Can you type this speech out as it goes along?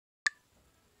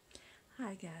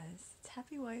Hi guys, it's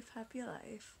Happy Wife, Happy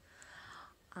Life.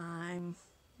 I'm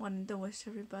wanting to wish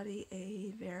everybody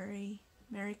a very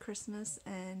Merry Christmas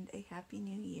and a Happy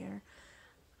New Year.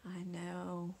 I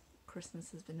know Christmas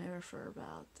has been over for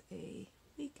about a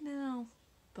week now,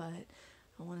 but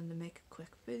I wanted to make a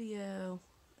quick video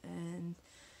and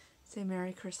say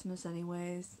Merry Christmas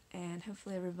anyways, and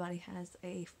hopefully everybody has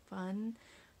a fun,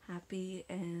 happy,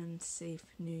 and safe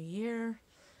New Year.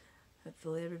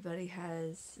 Hopefully everybody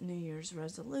has New Year's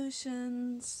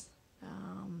resolutions.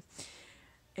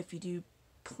 If you do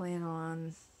plan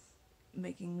on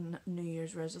making New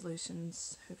Year's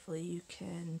resolutions, hopefully you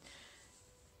can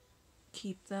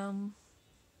keep them.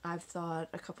 I've thought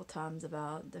a couple times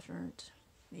about different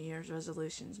New Year's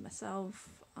resolutions myself.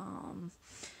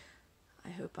 I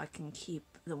hope I can keep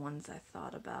the ones I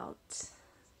thought about.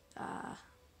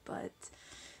 But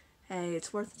hey,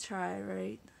 it's worth a try,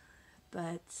 right?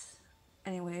 But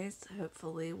anyways,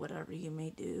 hopefully whatever you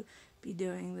may be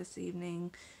doing this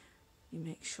evening, you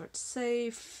make sure it's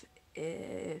safe.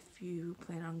 If you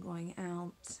plan on going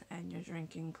out and you're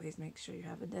drinking, please make sure you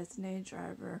have a designated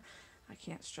driver. I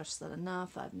can't stress that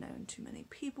enough. I've known too many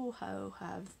people who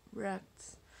have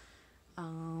wrecked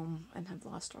and have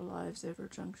lost their lives over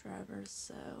drunk drivers,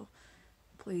 so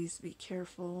please be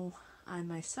careful. I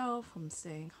myself am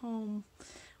staying home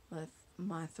with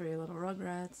my 3 little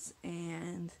rugrats,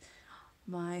 and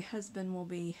my husband will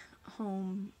be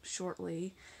home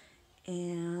shortly,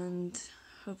 and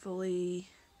hopefully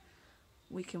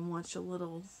we can watch a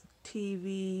little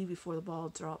TV before the ball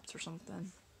drops or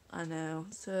something. I know,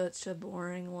 such a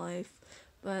boring life,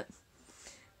 but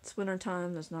it's winter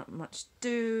time, there's not much to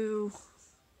do,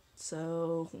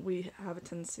 so we have a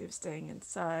tendency of staying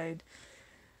inside.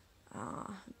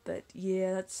 But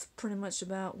yeah, that's pretty much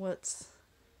about what's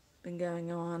been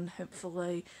going on.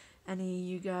 Hopefully any of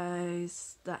you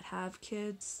guys that have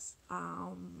kids,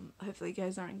 hopefully you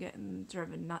guys aren't getting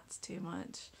driven nuts too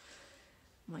much.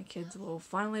 My kids will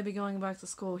finally be going back to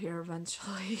school here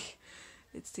eventually.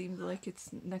 It seems like it's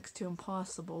next to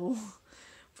impossible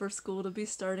for school to be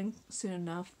starting soon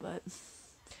enough, but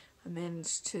I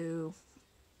managed to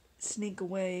sneak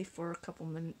away for a couple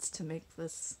minutes to make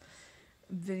this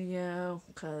video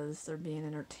because they're being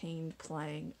entertained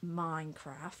playing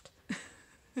Minecraft.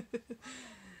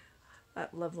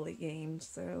 That lovely game.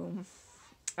 So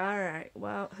alright,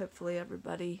 well, hopefully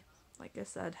everybody, like I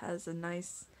said, has a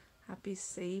nice, happy,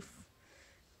 safe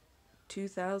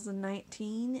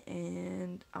 2019,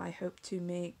 and I hope to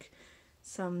make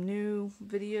some new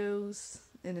videos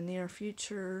in the near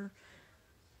future.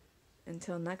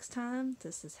 Until next time,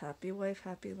 this is Happy Wife,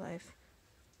 Happy Life.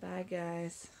 Bye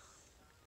guys.